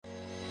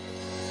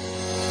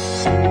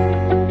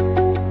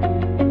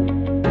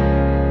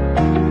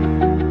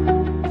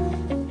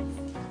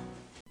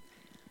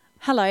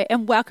Hello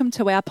and welcome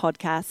to our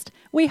podcast.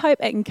 We hope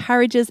it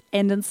encourages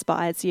and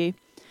inspires you.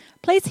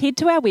 Please head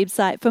to our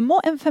website for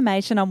more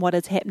information on what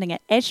is happening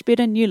at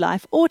Ashburton New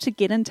Life or to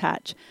get in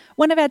touch.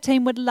 One of our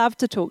team would love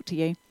to talk to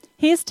you.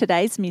 Here's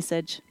today's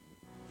message.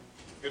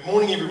 Good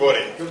morning,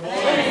 everybody. Good morning.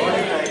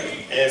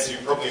 As you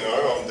probably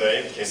know, I'm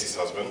Dave, Cassie's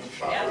husband,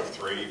 father of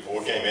 3,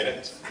 board game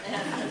addict.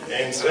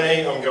 And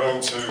today I'm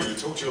going to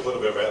talk to you a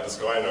little bit about this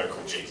guy I know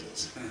called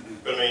Jesus.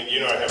 But I mean,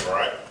 you know him,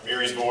 right?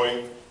 Mary's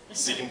boy,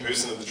 second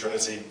person of the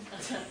Trinity,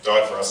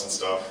 died for us and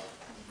stuff.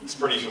 It's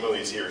pretty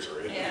familiar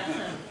territory.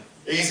 Yeah.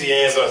 Easy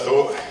as I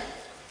thought.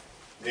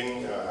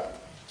 Then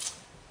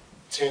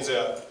turns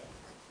out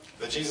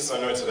the Jesus I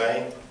know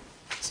today,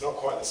 it's not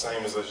quite the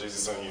same as the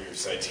Jesus I knew,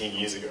 say, 10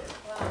 years ago.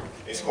 Wow.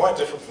 It's quite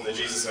different from the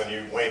Jesus I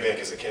knew way back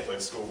as a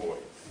Catholic schoolboy.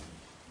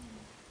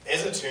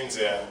 As it turns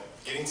out,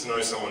 getting to know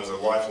someone is a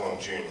lifelong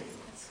journey.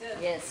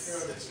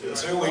 Yes.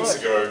 2 weeks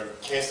ago,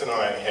 Cass and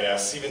I had our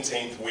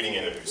 17th wedding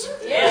anniversary.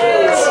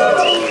 Yes.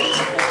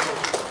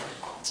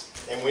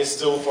 And we're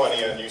still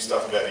finding out new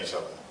stuff about each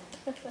other.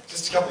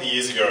 Just a couple of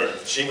years ago,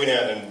 she went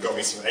out and got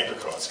me some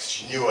apricots because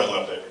she knew I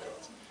loved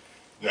apricots.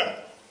 No.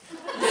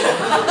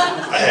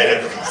 I hate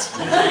apricots.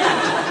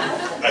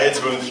 I had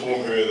to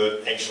inform her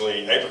that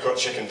actually apricot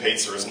chicken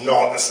pizza is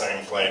not the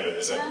same flavour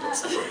as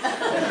apricots.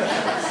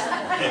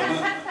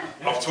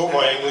 And I've taught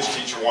my English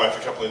teacher wife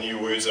a couple of new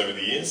words over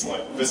the years,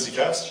 like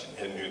fisticuffs, she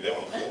hadn't heard that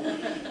one before,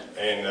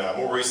 and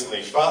more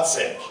recently, fart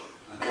sack,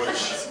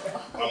 which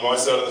on my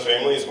side of the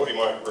family is what you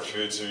might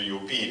refer to your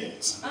beard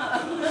as.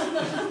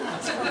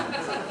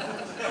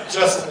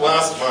 Just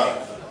last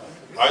month,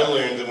 I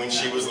learned that when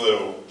she was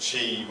little,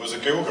 she was a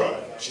Girl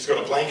Guide. She's got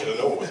a blanket and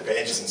all with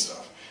badges and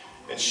stuff.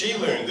 And she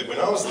learned that when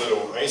I was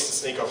little, I used to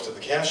sneak off to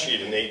the cow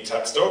shed and eat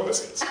Tuck's dog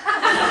biscuits. Dip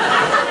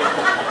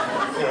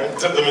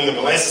them in the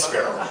molasses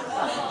barrel.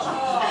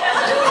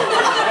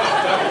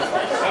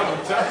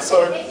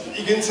 So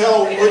you can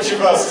tell which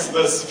of us is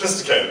the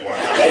sophisticated one.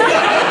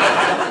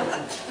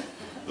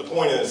 The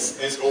point is,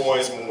 there's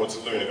always more to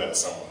learn about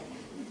someone.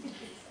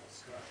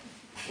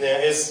 Now,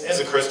 as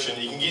a Christian,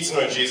 you can get to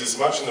know Jesus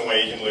much in the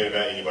way you can learn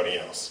about anybody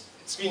else.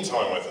 Spend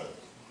time with him,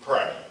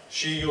 pray,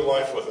 share your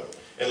life with him,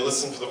 and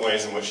listen for the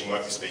ways in which he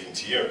might be speaking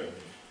to you.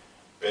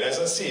 But as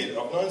I said,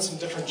 I've known some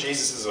different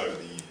Jesuses over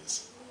the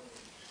years.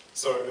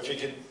 So if you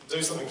could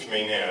do something for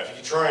me now, if you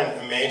could try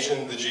and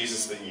imagine the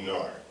Jesus that you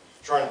know,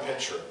 try and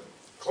picture him.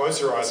 Close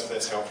your eyes if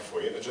that's helpful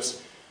for you, but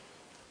just,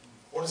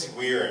 what is he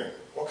wearing?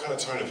 What kind of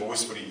tone of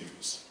voice would he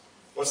use?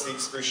 What's the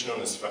expression on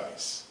his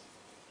face?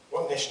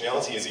 What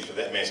nationality is he for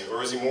that matter?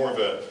 Or is he more of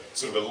a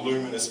sort of a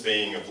luminous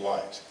being of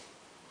light?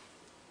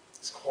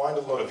 There's quite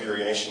a lot of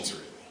variations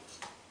really.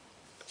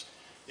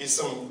 Here's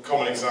some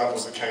common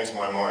examples that came to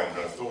my mind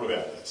when I thought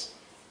about this.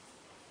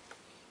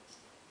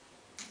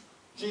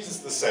 Jesus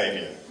the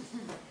Saviour.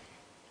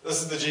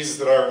 This is the Jesus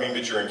that I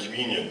remember during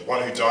communion, the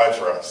one who died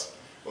for us.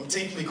 I'm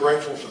deeply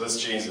grateful for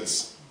this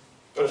Jesus.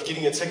 But if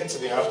getting a ticket to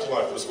the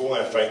afterlife was all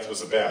our faith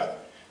was about,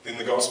 then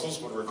the Gospels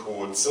would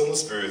record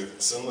sinless birth,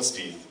 sinless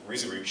death,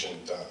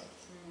 resurrection, done.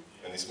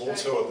 And there's more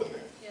to it than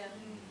that. Yeah.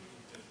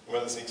 What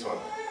about this next one?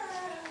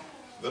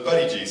 The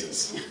buddy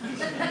Jesus.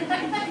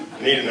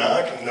 Need an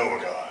ark? No,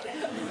 God.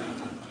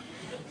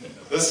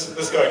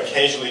 This guy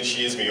casually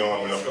cheers me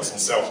on when I've got some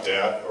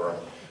self-doubt or I'm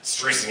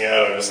stressing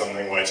out over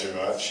something way too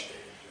much.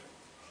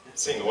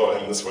 Seen a lot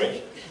of him this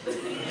week.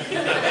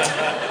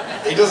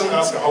 He doesn't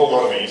ask a whole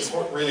lot of me. He just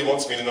really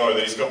wants me to know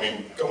that he's got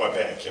my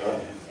back, you know.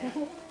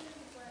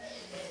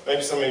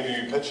 Maybe some of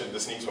you pictured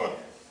this next one.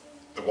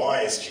 The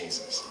wise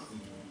Jesus.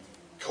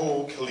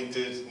 Cool,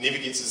 collected, never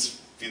gets his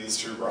feathers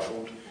too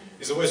ruffled.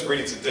 He's always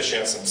ready to dish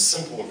out some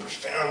simple and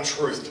profound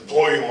truth to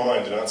blow your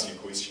mind and answer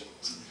your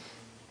questions.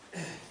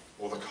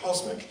 Or the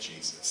cosmic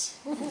Jesus.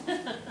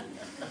 The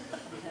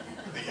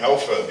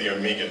Alpha, the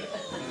Omega, the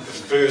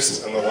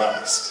first and the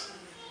last.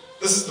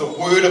 This is the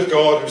Word of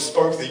God who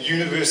spoke the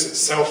universe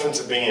itself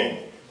into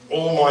being,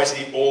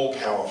 almighty,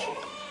 all-powerful.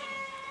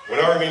 When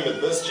I remember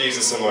this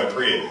Jesus in my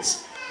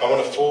prayers, I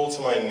want to fall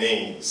to my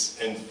knees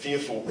in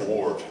fearful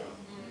awe of him.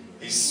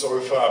 He's so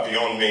far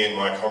beyond me and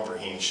my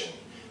comprehension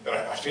that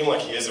I feel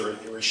like he is, or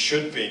he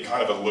should be,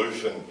 kind of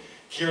aloof and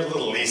care a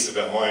little less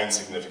about my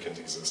insignificant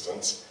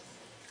existence.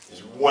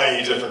 He's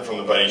way different from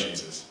the baby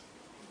Jesus.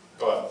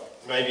 But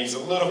maybe he's a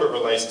little bit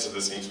related to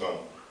this next one.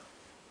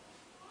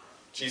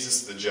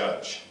 Jesus the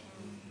Judge.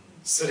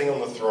 Sitting on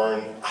the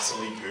throne,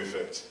 utterly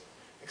perfect,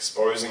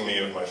 exposing me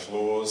of my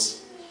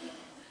flaws.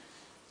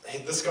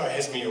 This guy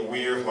has me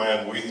aware of my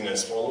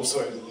unworthiness while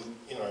also,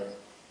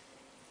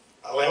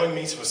 allowing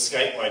me to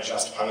escape my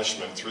just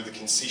punishment through the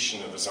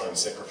concession of his own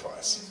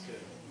sacrifice.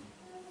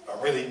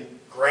 I'm really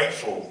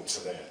grateful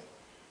to that,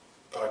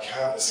 but I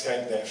can't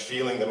escape that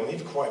feeling that I'll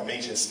never quite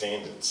meet his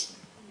standards.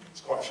 It's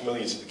quite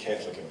familiar to the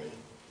Catholic in me.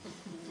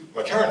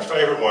 My current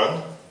favourite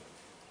one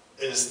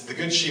is the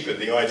Good Shepherd,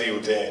 the ideal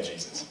dad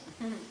Jesus.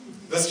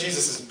 This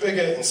Jesus is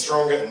bigger and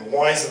stronger and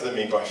wiser than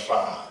me by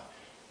far,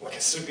 like a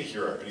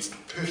superhero, but he's the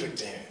perfect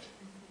dad.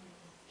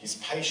 He's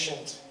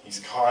patient, he's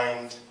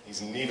kind,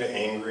 he's never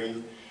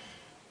angry,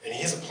 and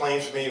he has a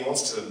plan for me and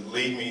wants to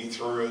lead me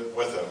through it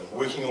with him,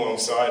 working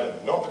alongside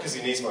him, not because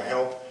he needs my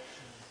help,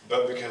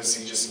 but because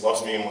he just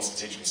loves me and wants to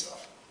teach me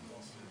stuff.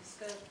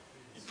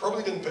 You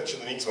probably didn't picture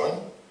the next one,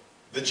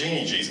 the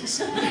genie Jesus.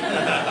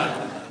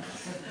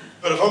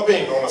 But if I'm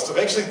being honest, I've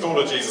actually thought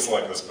of Jesus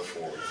like this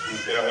before.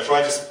 You know, if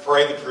I just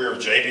pray the prayer of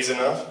Jabez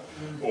enough,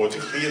 or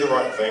declare the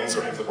right things,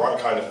 or have the right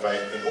kind of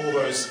faith, then all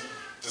those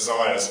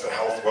desires for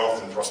health,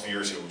 wealth, and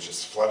prosperity will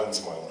just flood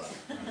into my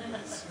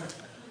life.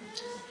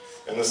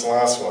 And this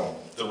last one,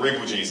 the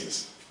rebel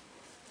Jesus.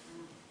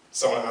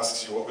 Someone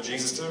asks you, what would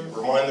Jesus do?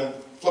 Remind them,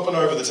 flipping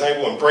over the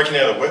table and breaking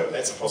out a whip,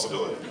 that's a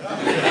possibility.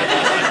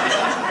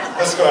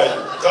 This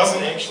guy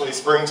doesn't actually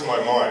spring to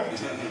my mind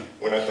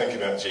when I think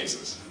about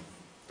Jesus.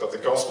 But the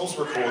Gospels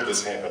record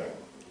this happening.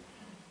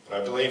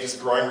 And I believe his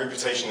growing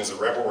reputation as a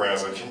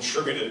rabble-rouser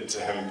contributed to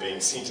him being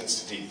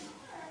sentenced to death.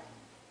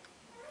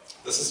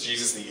 This is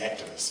Jesus the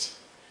activist.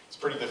 It's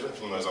pretty different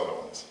from those other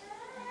ones.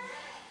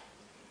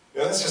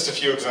 Now that's just a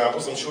few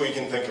examples. I'm sure you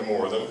can think of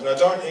more of them. And I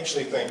don't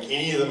actually think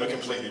any of them are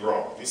completely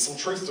wrong. There's some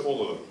truth to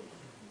all of them.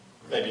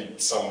 Maybe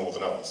some more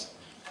than others.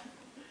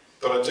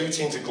 But I do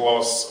tend to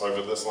gloss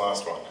over this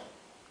last one.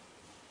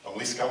 I'm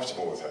less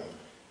comfortable with him.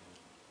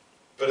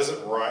 But is it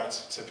right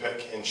to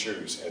pick and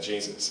choose our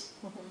Jesus?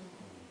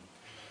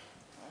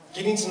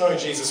 Getting to know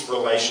Jesus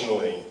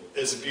relationally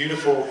is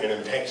beautiful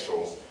and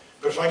impactful,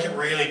 but if I get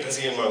really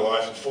busy in my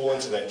life and fall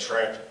into that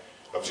trap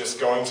of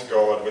just going to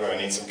God when I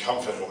need some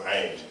comfort or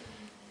aid,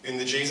 then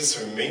the Jesus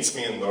who meets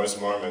me in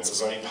those moments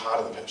is only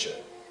part of the picture.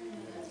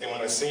 And when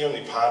I see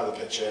only part of the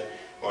picture,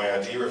 my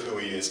idea of who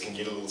he is can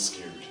get a little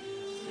skewed.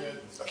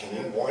 I can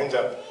then wind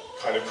up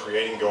kind of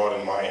creating God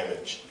in my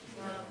image.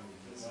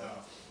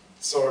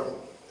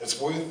 So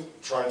it's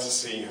worth trying to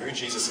see who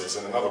Jesus is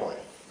in another way,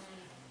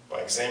 by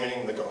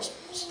examining the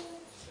Gospels.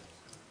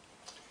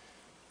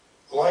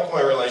 Like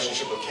my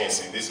relationship with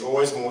Cassie, there's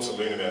always more to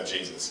learn about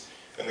Jesus,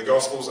 and the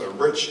Gospels are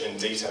rich and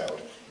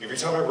detailed. Every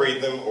time I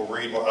read them or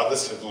read what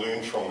others have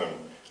learned from them,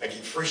 I get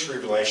fresh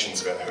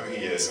revelations about who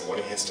he is and what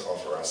he has to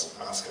offer us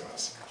and ask of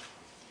us.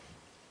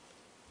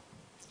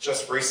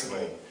 Just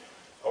recently,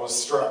 I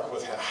was struck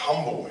with how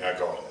humble our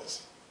God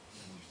is.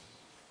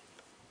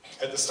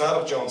 At the start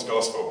of John's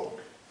Gospel,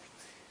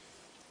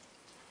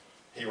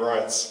 he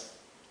writes,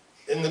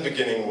 "In the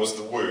beginning was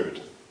the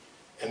Word,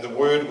 and the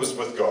Word was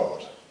with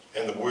God,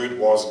 and the Word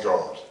was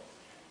God.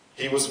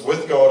 He was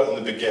with God in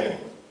the beginning.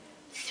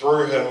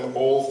 Through him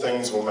all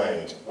things were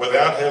made.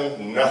 Without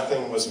him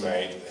nothing was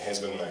made that has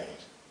been made."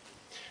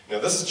 Now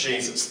this is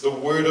Jesus, the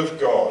Word of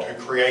God,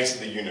 who created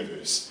the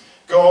universe.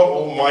 God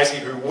Almighty,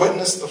 who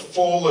witnessed the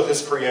fall of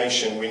his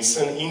creation when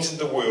sin entered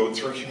the world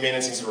through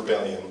humanity's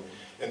rebellion,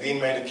 and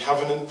then made a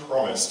covenant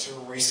promise to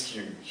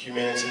rescue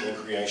humanity and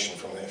creation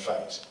from their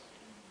fate.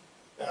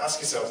 Now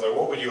ask yourself though,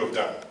 what would you have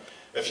done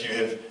if you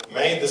had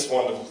made this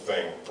wonderful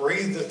thing,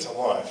 breathed it to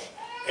life,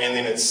 and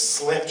then it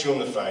slapped you in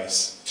the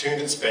face,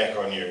 turned its back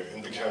on you,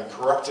 and became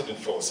corrupted and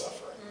full of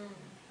suffering?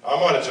 I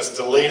might have just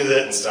deleted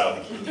it and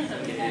started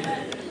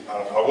again.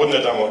 I wouldn't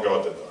have done what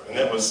God did though, and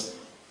that was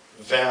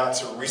vow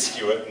to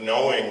rescue it,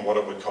 knowing what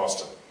it would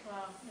cost him.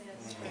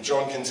 And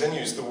John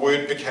continues, "The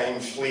Word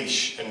became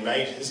flesh and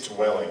made his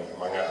dwelling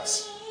among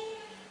us."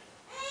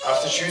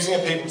 After choosing a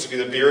people to be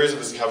the bearers of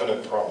his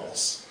covenant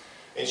promise,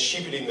 and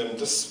shepherding them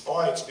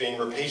despite being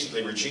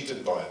repeatedly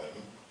rejected by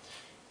them,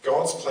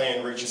 God's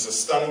plan reaches a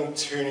stunning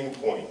turning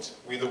point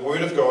where the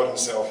Word of God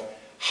himself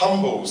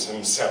humbles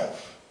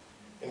himself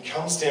and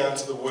comes down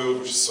to the world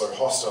which is so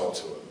hostile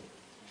to him.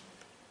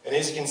 And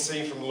as you can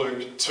see from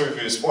Luke 2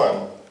 verse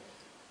 1,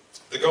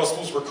 the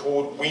Gospels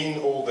record when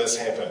all this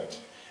happened.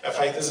 Our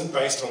faith isn't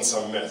based on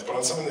some myth, but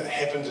on something that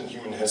happened in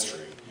human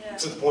history,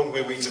 to the point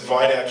where we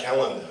divide our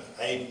calendar,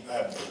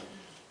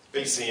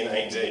 BC and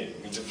AD.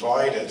 We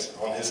divide it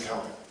on his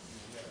coming.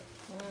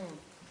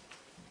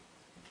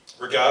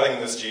 Regarding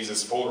this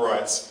Jesus, Paul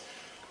writes,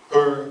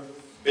 "Who,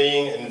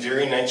 being in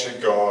very nature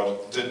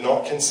God, did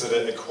not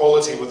consider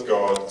equality with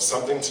God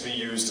something to be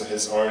used to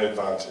his own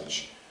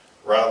advantage.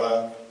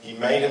 Rather, he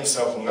made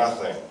himself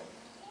nothing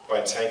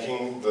by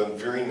taking the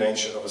very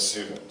nature of a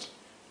servant,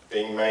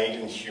 being made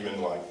in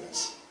human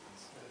likeness."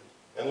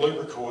 And Luke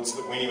records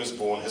that when he was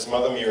born, his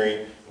mother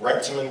Mary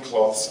wrapped him in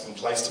cloths and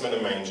placed him in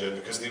a manger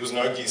because there was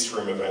no guest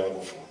room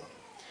available for them.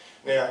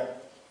 Now,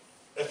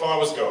 if I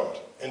was God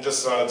and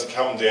decided to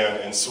come down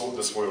and sort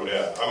this world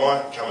out, I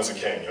might come as a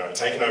king,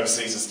 taking over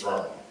Caesar's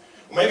throne.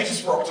 Or maybe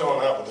just rocked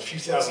on up with a few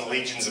thousand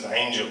legions of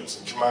angels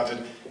and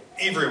commanded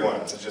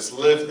everyone to just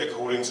live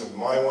according to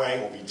my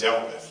way or be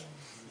dealt with.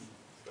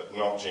 But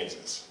not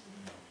Jesus.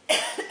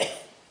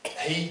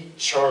 He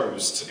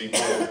chose to be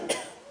born,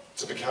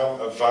 to become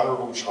a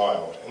vulnerable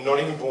child, and not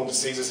even born to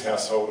Caesar's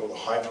household or the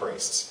high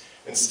priests.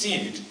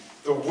 Instead,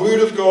 the Word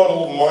of God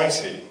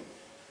Almighty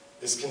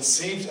is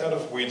conceived out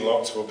of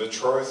wedlock to a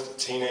betrothed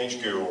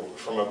teenage girl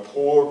from a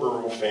poor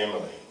rural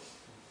family.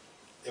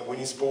 And when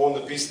he's born,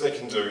 the best they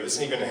can do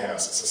isn't even a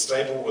house, it's a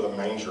stable with a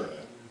manger in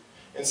it.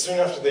 And soon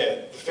after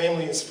that, the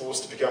family is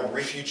forced to become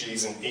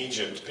refugees in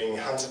Egypt, being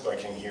hunted by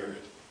King Herod.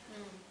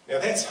 Now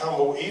that's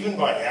humble even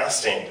by our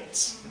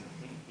standards.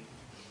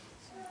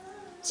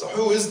 So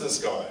who is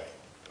this guy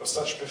of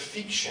such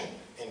perfection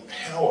and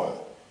power,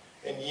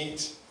 and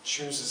yet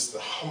chooses the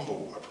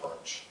humble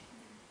approach?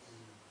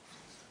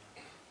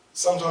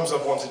 Sometimes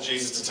I've wanted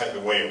Jesus to take the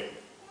wheel,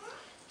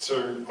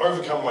 to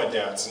overcome my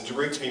doubts and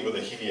direct me with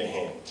a heavier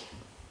hand.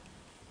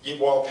 Yet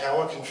while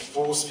power can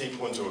force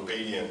people into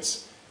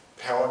obedience,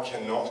 power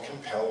cannot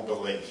compel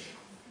belief,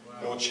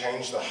 nor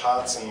change the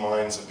hearts and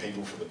minds of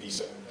people for the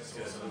better.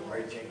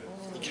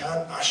 You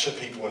can't usher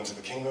people into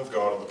the kingdom of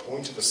God at the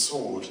point of a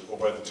sword or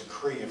by the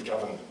decree of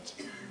government.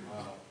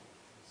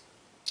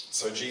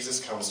 So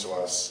Jesus comes to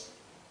us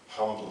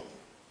humbly.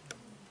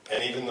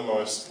 And even the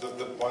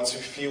ones who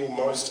feel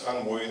most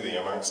unworthy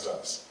amongst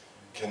us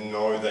can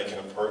know they can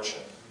approach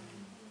him.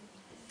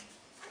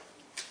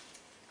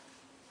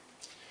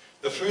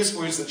 The first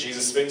words that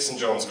Jesus speaks in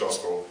John's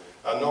Gospel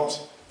are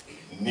not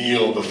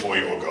kneel before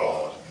your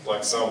God,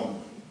 like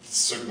some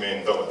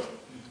Superman villain,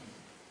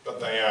 but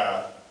they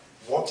are,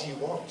 what do you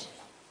want?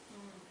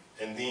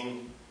 And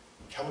then,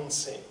 come and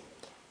see.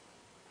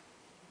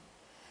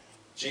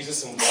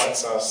 Jesus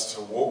invites us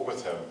to walk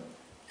with him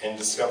and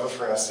discover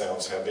for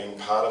ourselves how being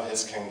part of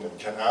his kingdom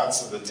can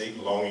answer the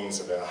deep longings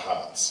of our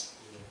hearts.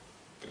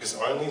 Because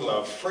only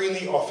love,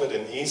 freely offered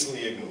and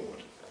easily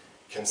ignored,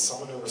 can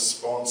summon a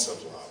response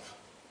of love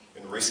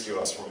and rescue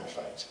us from our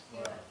fate.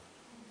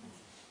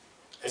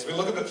 As we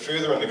look a bit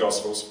further in the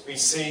Gospels, we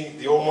see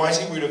the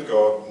almighty word of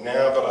God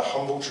now but a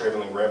humble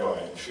travelling rabbi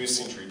in first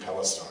century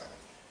Palestine.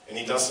 And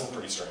he does some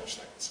pretty strange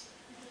things.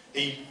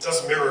 He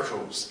does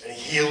miracles and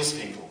he heals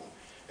people,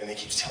 and he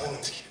keeps telling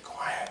them to keep it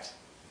quiet.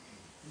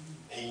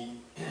 He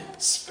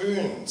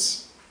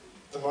spurns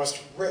the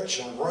most rich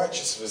and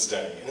righteous of his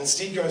day and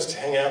instead goes to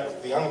hang out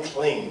with the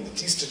unclean, the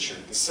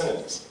destitute, the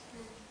sinners.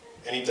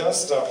 And he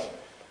does stuff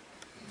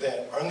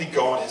that only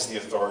God has the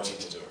authority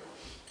to do,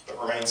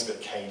 but remains a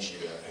bit cagey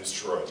about his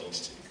true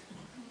identity.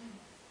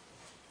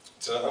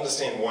 To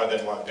understand why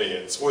that might be,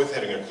 it's worth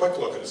having a quick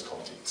look at his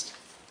context.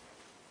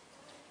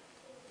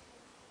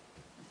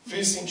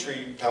 First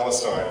century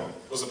Palestine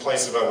was a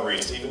place of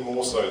unrest, even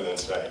more so than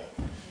today.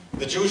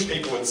 The Jewish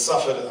people had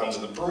suffered under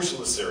the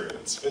brutal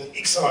Assyrians, been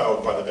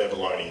exiled by the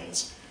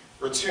Babylonians,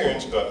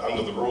 returned but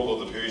under the rule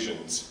of the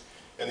Persians,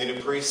 and then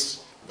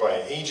oppressed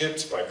by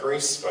Egypt, by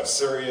Greece, by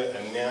Syria,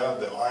 and now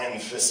the iron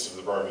fist of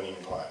the Roman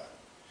Empire.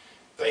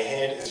 They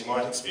had, as you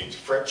might expect,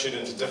 fractured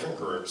into different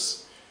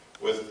groups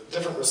with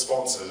different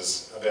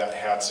responses about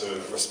how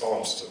to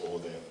respond to all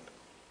of that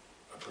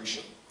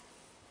oppression.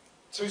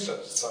 Two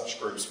such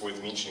groups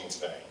worth mentioning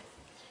today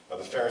are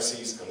the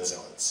Pharisees and the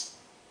Zealots.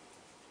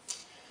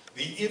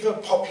 The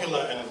ever-popular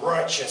and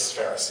righteous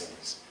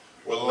Pharisees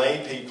were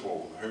lay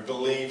people who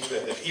believed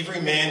that if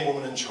every man,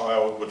 woman and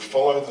child would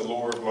follow the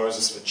law of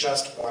Moses for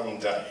just one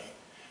day,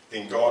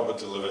 then God would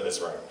deliver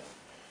Israel.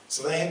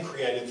 So they had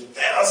created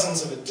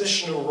thousands of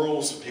additional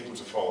rules for people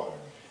to follow.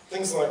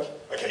 Things like,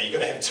 okay, you've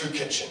got to have 2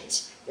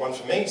 kitchens, one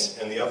for meat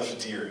and the other for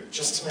dairy,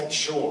 just to make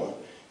sure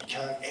you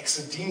can't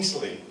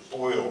accidentally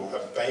boil a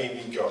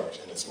baby goat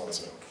in its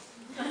mother's milk.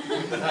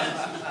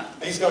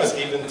 These guys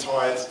even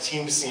tithed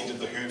 10% of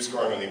the herbs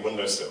growing on their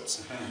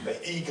windowsills. They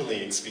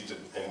eagerly expected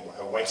and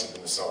awaited the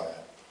Messiah.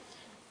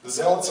 The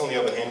Zealots, on the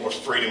other hand, were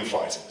freedom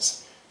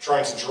fighters,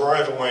 trying to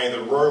drive away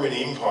the Roman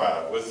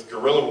Empire with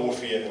guerrilla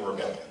warfare and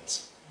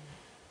rebellions.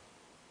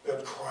 They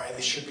would cry,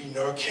 there should be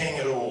no king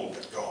at all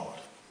but God.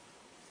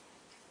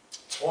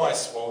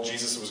 Twice while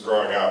Jesus was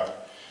growing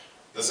up,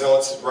 the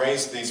Zealots had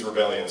raised these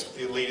rebellions, with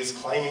their leaders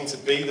claiming to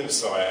be the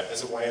Messiah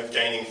as a way of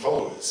gaining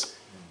followers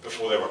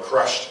before they were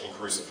crushed and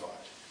crucified.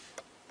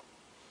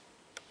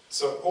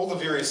 So all the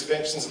various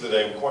factions of the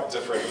day were quite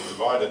different and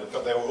divided,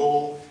 but they were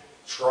all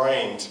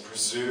trying to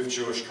preserve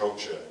Jewish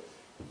culture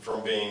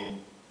from being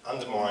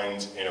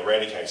undermined and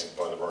eradicated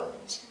by the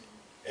Romans.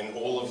 And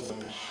all of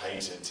them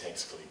hated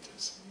tax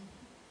collectors.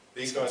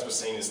 These guys were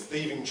seen as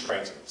thieving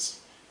traitors,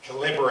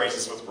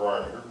 collaborators with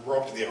Rome, who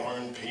robbed their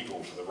own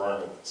people for the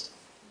Romans.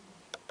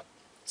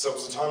 So it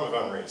was a time of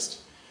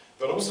unrest,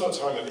 but also a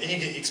time of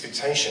eager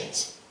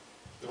expectations.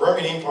 The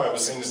Roman Empire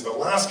was seen as the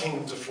last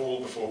kingdom to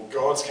fall before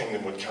God's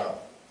kingdom would come,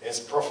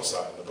 as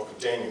prophesied in the book of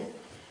Daniel.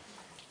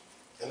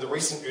 And the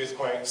recent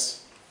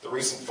earthquakes, the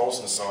recent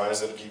false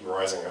messiahs that keep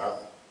rising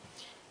up,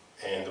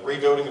 and the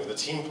rebuilding of the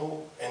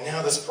temple, and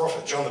now this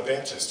prophet, John the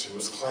Baptist, who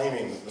was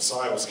claiming the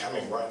Messiah was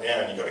coming right now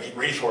and you've got to get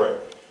ready for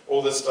it.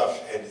 All this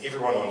stuff had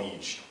everyone on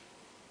edge.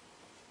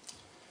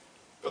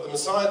 But the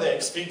Messiah they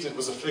expected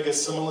was a figure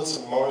similar to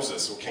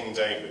Moses or King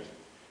David,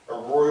 a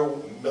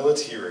royal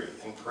military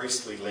and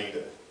priestly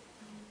leader.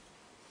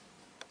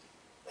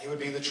 He would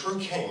be the true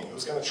king who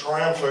was going to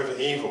triumph over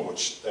evil,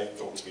 which they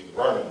thought to be the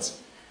Romans.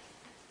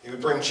 He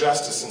would bring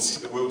justice and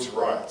set the world to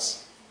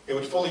rights. He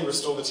would fully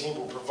restore the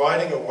temple,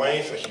 providing a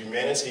way for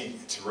humanity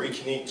to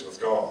reconnect with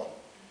God.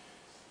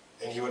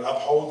 And he would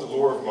uphold the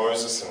law of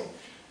Moses and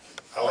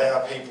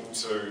allow people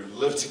to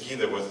live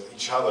together with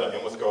each other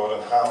and with God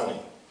in harmony.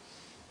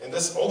 And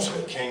this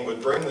ultimate king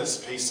would bring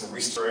this peace and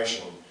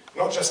restoration,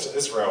 not just to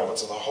Israel, but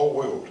to the whole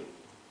world.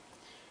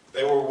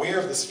 They were aware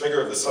of this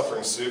figure of the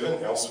suffering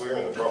servant elsewhere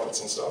in the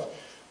prophets and stuff,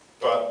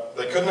 but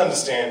they couldn't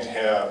understand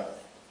how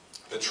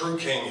the true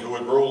king who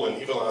would rule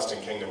an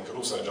everlasting kingdom could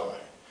also die.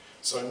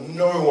 So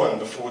no one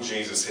before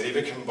Jesus had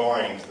ever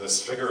combined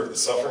this figure of the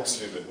suffering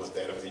servant with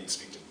that of the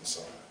expected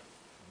Messiah.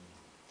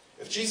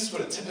 If Jesus were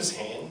to tip his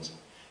hand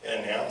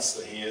and announce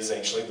that he is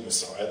actually the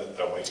Messiah that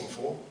they're waiting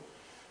for,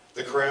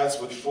 the crowds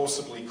would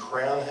forcibly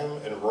crown him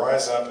and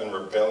rise up in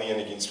rebellion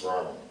against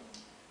Rome.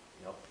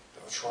 They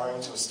were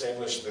trying to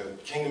establish the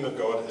kingdom of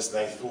God as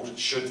they thought it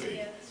should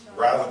be,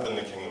 rather than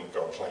the kingdom of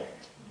God planned.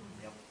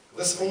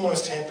 This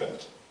almost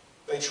happened.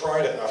 They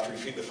tried it after he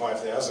fed the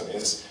 5,000.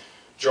 As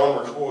John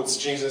records,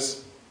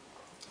 Jesus,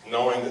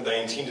 knowing that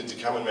they intended to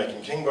come and make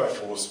him king by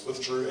force,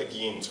 withdrew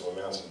again to a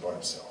mountain by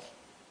himself.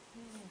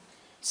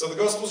 So the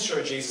Gospels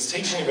show Jesus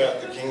teaching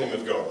about the kingdom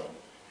of God.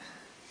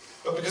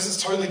 But because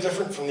it's totally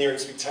different from their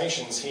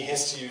expectations, he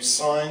has to use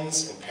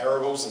signs and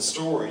parables and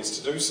stories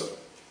to do so.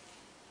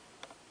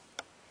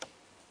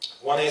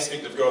 One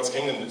aspect of God's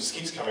kingdom that just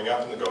keeps coming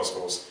up in the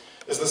Gospels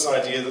is this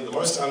idea that the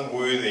most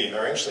unworthy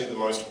are actually the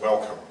most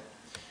welcome,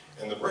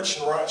 and the rich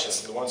and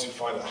righteous are the ones who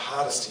find it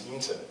hardest to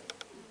enter.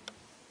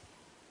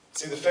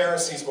 See, the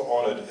Pharisees were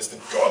honoured as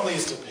the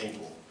godliest of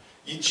people,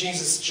 yet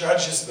Jesus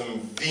judges them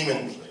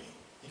vehemently.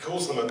 He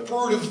calls them a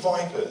brood of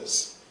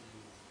vipers,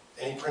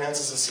 and he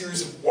pronounces a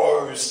series of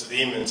woes to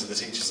them and to the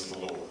teachers of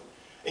the law.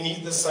 And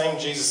yet the same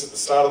Jesus at the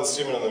start of the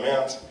Sermon on the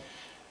Mount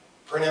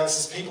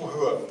pronounces people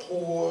who are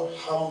poor,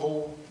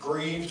 humble,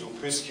 grieved, or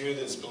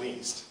persecuted as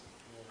blessed.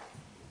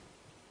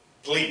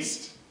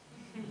 Blessed.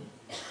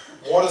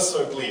 What is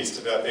so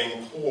blessed about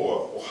being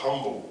poor or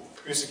humble,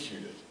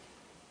 persecuted,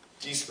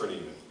 desperate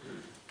even?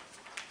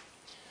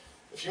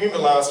 If you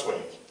remember last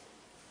week,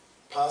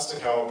 Pastor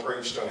Howell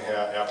preached on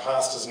how our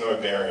past is no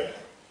barrier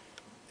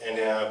and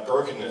our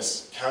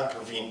brokenness can't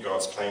prevent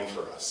God's plan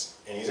for us.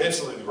 And he's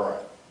absolutely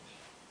right.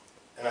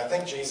 And I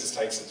think Jesus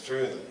takes it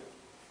further.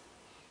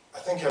 I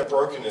think our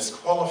brokenness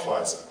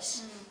qualifies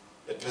us.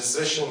 It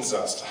positions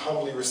us to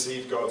humbly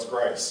receive God's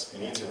grace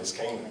and enter his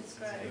kingdom.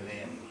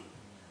 Amen.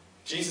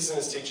 Jesus in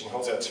his teaching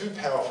holds out two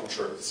powerful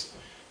truths.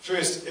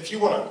 First, if you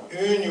want to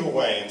earn your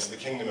way into the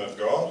kingdom of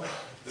God,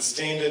 the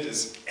standard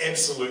is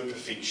absolute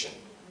perfection.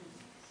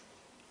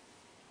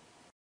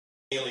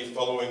 Merely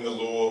following the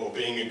law or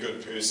being a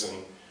good person,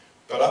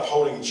 but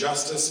upholding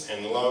justice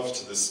and love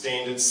to the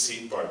standards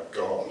set by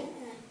God.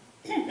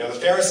 Now the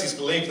Pharisees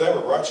believed they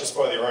were righteous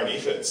by their own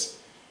efforts,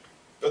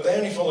 but they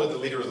only followed the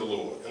letter of the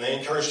law, and they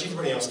encouraged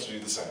everybody else to do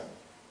the same.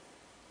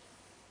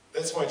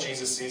 That's why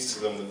Jesus says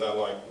to them that they're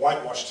like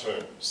whitewashed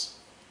tombs.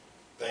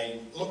 They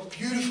look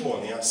beautiful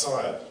on the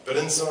outside, but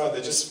inside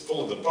they're just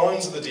full of the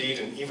bones of the dead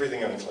and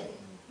everything unclean.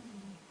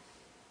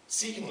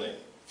 Secondly,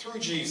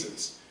 through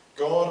Jesus,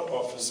 God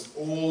offers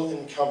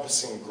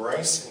all-encompassing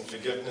grace and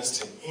forgiveness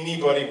to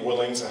anybody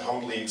willing to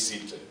humbly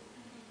accept it.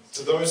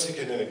 To those who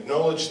can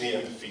acknowledge their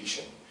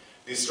imperfection,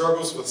 their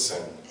struggles with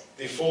sin,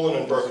 their fallen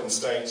and broken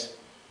state,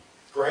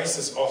 grace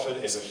is offered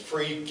as a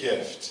free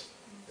gift,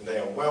 and they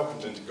are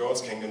welcomed into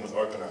God's kingdom with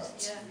open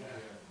arms.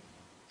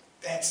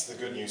 That's the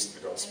good news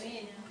of the gospel.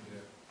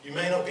 You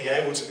may not be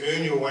able to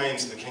earn your way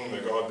into the kingdom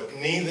of God, but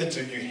neither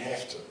do you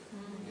have to.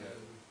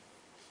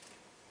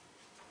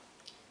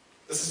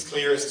 This is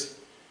clearest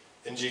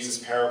in Jesus'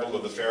 parable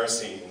of the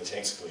Pharisee and the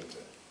tax collector.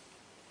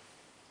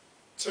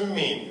 Two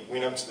men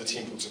went up to the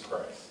temple to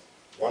pray,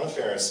 one a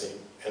Pharisee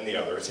and the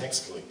other a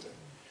tax collector.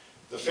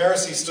 The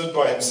Pharisee stood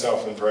by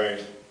himself and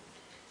prayed,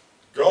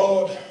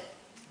 God,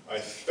 I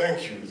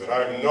thank you that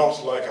I am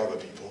not like other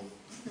people,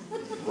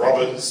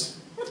 robbers,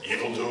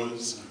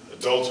 evildoers,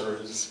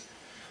 adulterers,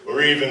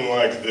 or even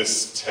like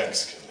this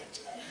tax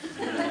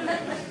collector.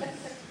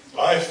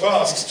 I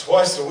fast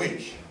twice a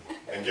week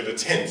and give a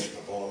tenth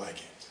of all I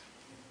get.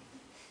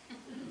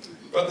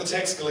 But the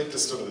tax collector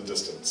stood at a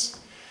distance.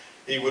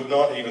 He would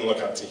not even look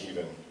up to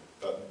heaven,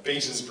 but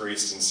beat his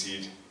breast and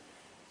said,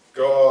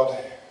 God,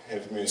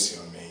 have mercy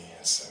on me,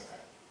 a sinner.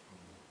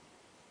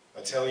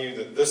 I tell you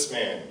that this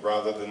man,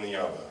 rather than the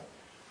other,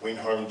 went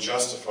home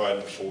justified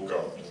before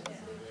God.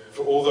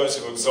 For all those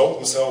who exalt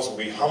themselves will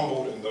be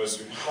humbled, and those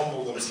who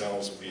humble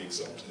themselves will be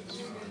exalted.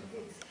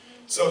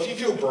 So if you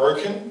feel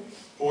broken,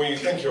 or you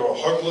think you're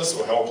hopeless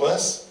or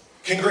helpless,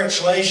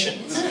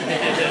 congratulations.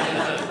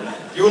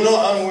 You're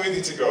not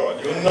unworthy to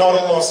God. You're not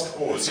a lost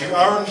cause. You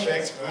are, in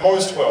fact,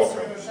 most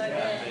welcome.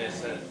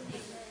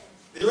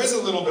 There is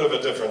a little bit of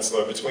a difference,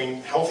 though,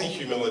 between healthy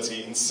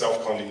humility and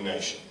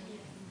self-condemnation.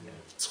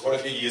 It's quite a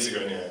few years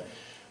ago now,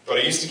 but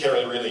I used to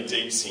carry a really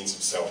deep sense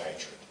of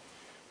self-hatred.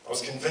 I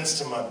was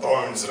convinced in my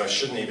bones that I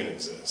shouldn't even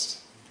exist.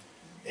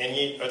 And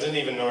yet, I didn't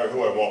even know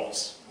who I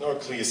was. No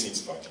clear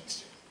sense of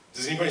identity.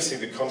 Does anybody see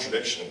the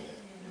contradiction in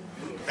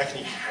that? How can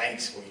you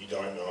hate what you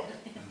don't know?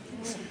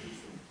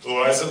 The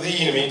lies of the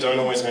enemy don't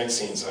always make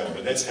sense,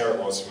 but that's how it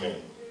was for me.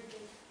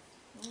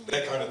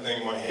 That kind of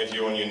thing might have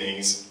you on your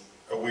knees,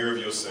 aware of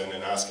your sin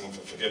and asking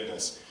for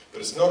forgiveness,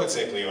 but it's not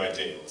exactly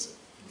ideal, is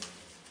it?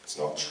 It's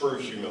not true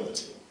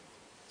humility.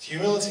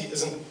 Humility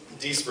isn't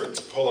desperate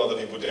to pull other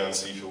people down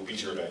so you feel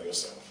better about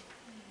yourself.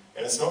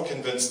 And it's not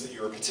convinced that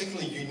you're a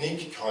particularly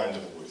unique kind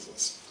of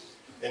worthless.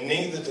 And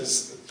neither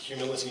does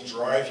humility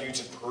drive you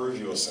to prove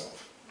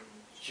yourself.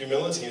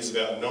 Humility is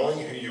about knowing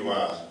who you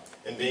are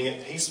and being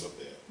at peace with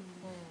that.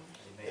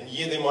 And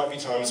yeah, there might be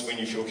times when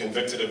you feel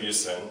convicted of your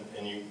sin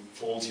and you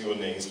fall to your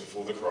knees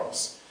before the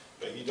cross,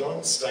 but you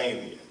don't stay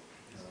there.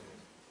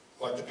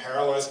 Like the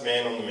paralyzed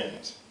man on the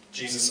mat,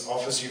 Jesus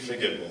offers you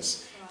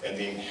forgiveness and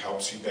then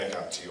helps you back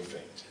up to your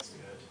feet.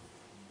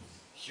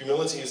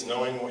 Humility is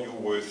knowing what you're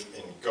worth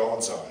in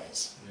God's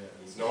eyes,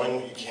 knowing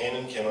what you can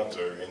and cannot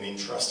do, and then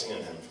trusting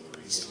in Him for the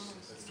rest.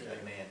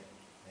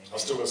 I've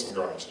still got some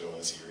growing to do in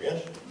this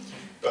area.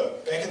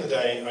 But back in the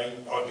day,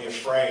 I'd be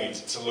afraid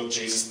to look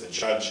Jesus the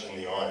judge in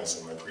the eyes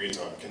in my prayer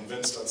time,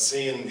 convinced I'd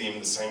see in them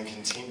the same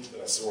contempt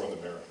that I saw in the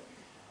mirror.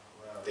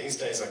 These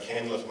days I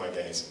can lift my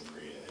gaze in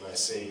prayer, and I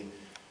see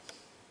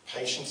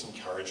patience,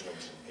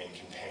 encouragement, and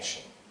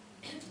compassion.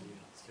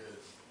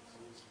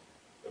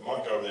 It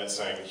might go without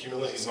saying, but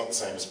humility is not the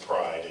same as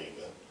pride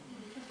either.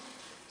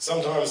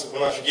 Sometimes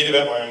when I forget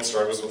about my own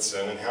struggles with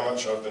sin and how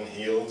much I've been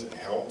healed and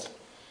helped,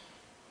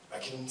 I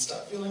can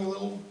start feeling a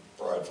little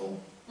prideful.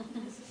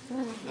 I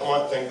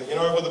might think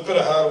that, with a bit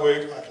of hard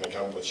work, I can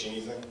accomplish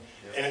anything.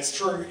 Yep. And it's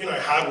true,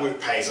 hard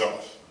work pays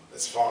off.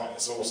 It's fine,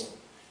 it's awesome.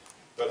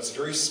 But it's a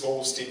very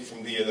small step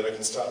from there that I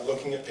can start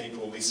looking at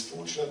people less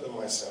fortunate than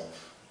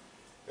myself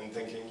and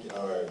thinking,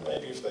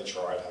 maybe if they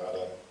tried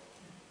harder.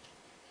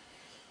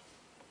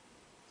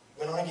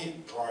 When I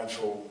get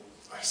prideful,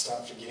 I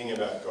start forgetting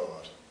about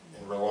God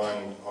and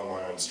relying on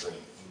my own strength.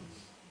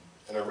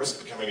 And I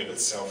risk becoming a bit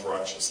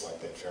self-righteous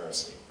like that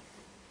Pharisee.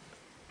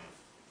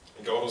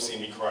 And God will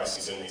send me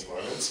crises in these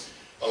moments.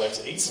 I'll have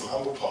to eat some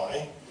humble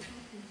pie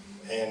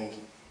and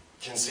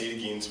concede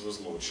again to His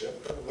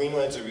Lordship. But when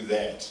I do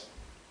that,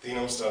 then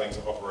I'm starting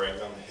to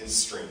operate on His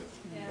strength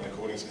and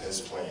according to His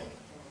plan.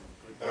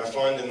 And I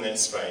find in that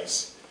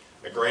space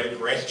a greater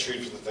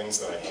gratitude for the things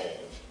that I have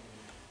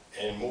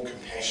and more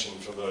compassion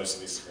for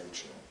those less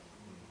fortunate.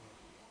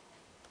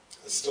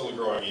 It's still a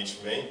growing edge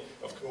for me.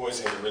 I've always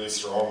had a really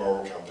strong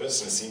moral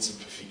compass and a sense of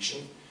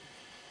perfection.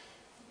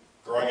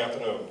 Growing up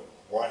in a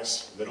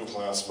white,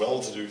 middle-class,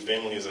 well-to-do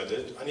family as I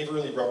did, I never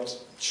really rubbed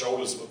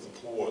shoulders with the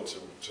poor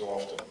too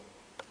often.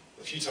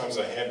 The few times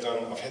I have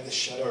done, I've had the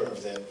shadow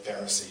of that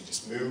Pharisee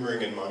just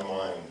murmuring in my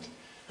mind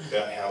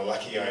about how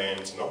lucky I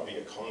am to not be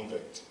a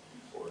convict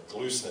or a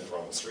glue sniffer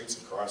on the streets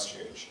of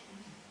Christchurch.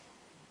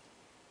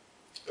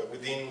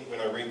 But then,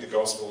 when I read the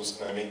Gospels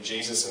and I meet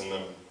Jesus in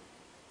them,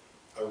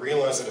 I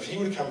realise that if He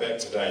were to come back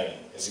today,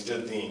 as He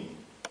did then,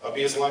 I'd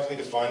be as likely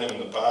to find Him in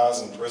the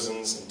bars and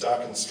prisons and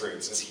darkened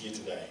streets as here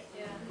today.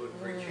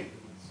 Good preaching.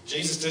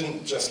 Jesus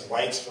didn't just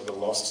wait for the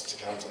lost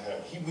to come to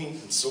Him. He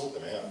went and sought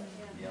them out.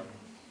 Yep.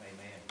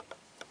 Amen.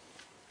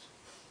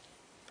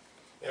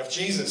 Now, if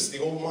Jesus, the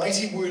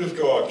almighty Word of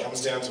God,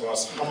 comes down to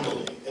us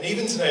humbly, and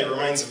even today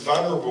remains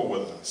vulnerable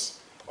with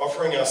us,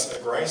 offering us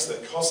a grace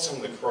that cost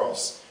Him the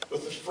cross,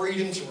 with the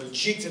freedom to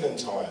reject it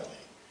entirely,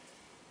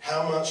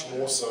 how much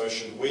more so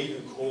should we who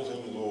call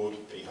Him Lord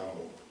be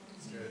humble?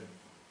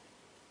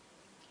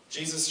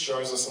 Jesus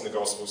shows us in the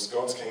Gospels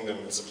God's kingdom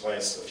is a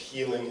place of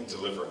healing and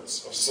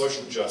deliverance, of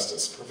social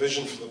justice,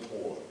 provision for the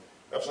poor,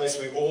 a place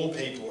where all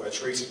people are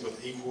treated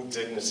with equal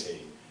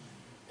dignity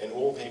and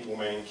all people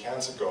may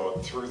encounter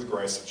God through the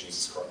grace of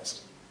Jesus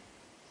Christ.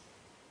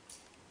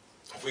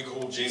 If we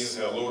call Jesus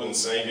our Lord and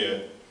Saviour,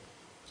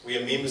 we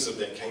are members of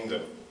that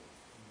kingdom,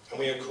 and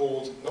we are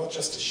called not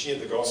just to share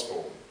the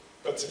gospel,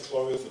 but to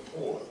clothe the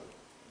poor,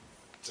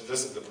 to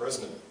visit the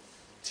prisoner,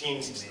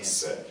 tend to the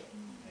sick,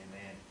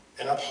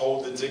 and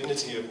uphold the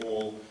dignity of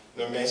all,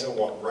 no matter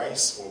what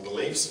race or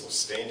beliefs or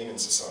standing in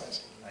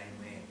society.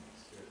 Amen.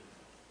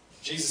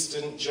 Jesus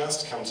didn't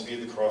just come to be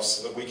at the cross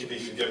so that we could be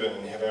forgiven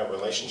and have our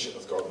relationship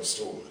with God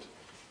restored.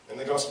 And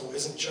the gospel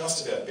isn't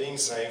just about being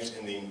saved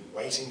and then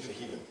waiting for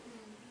heaven.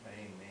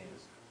 Amen.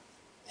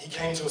 He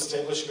came to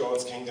establish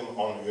God's kingdom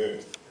on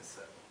earth,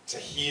 to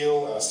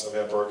heal us of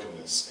our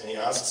brokenness, and He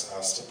asks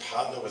us to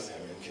partner with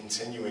Him in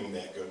continuing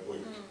that good work.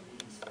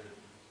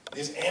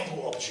 There's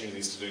ample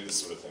opportunities to do this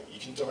sort of thing. You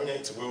can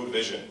donate to World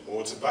Vision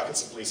or to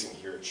Buckets of Blessing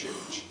here at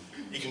church.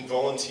 You can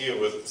volunteer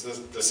with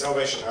the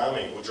Salvation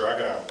Army or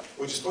Drug Arm,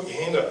 or just put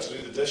your hand up to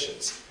do the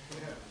dishes.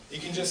 You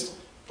can just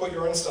put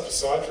your own stuff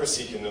aside for a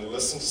second and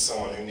listen to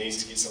someone who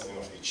needs to get something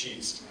off their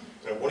chest.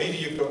 Whatever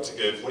you've got to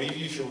give, whatever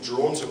you feel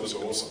drawn to is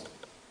awesome.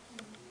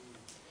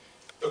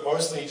 But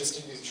mostly you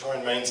just need to try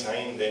and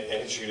maintain that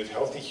attitude of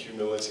healthy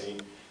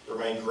humility,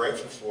 remain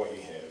grateful for what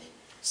you have,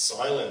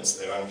 silence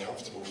that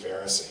uncomfortable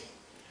Pharisee,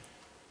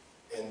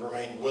 and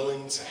remain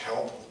willing to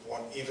help with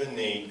whatever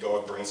need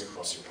God brings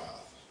across your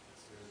path.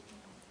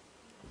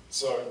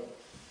 So,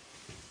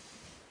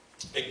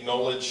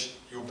 acknowledge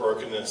your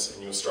brokenness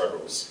and your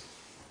struggles,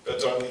 but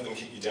don't let them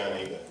keep you down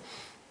either.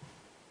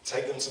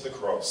 Take them to the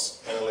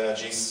cross and allow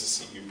Jesus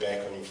to set you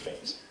back on your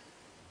feet.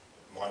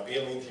 It might be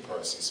a lengthy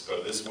process, but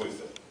it is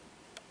worth it.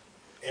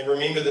 And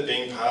remember that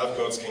being part of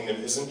God's kingdom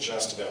isn't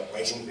just about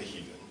waiting for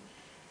heaven,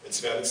 It's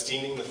about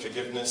extending the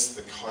forgiveness,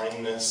 the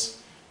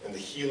kindness, and the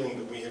healing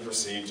that we have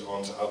received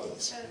onto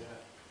others.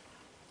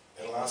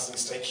 And lastly,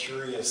 stay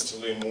curious to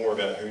learn more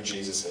about who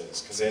Jesus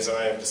is, because as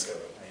I have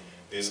discovered,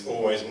 there's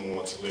always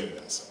more to learn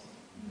about someone.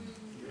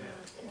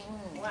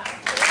 Wow.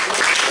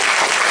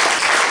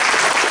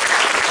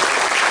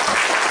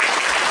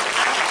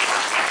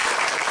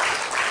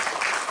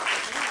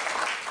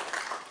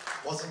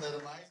 Wasn't that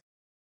amazing?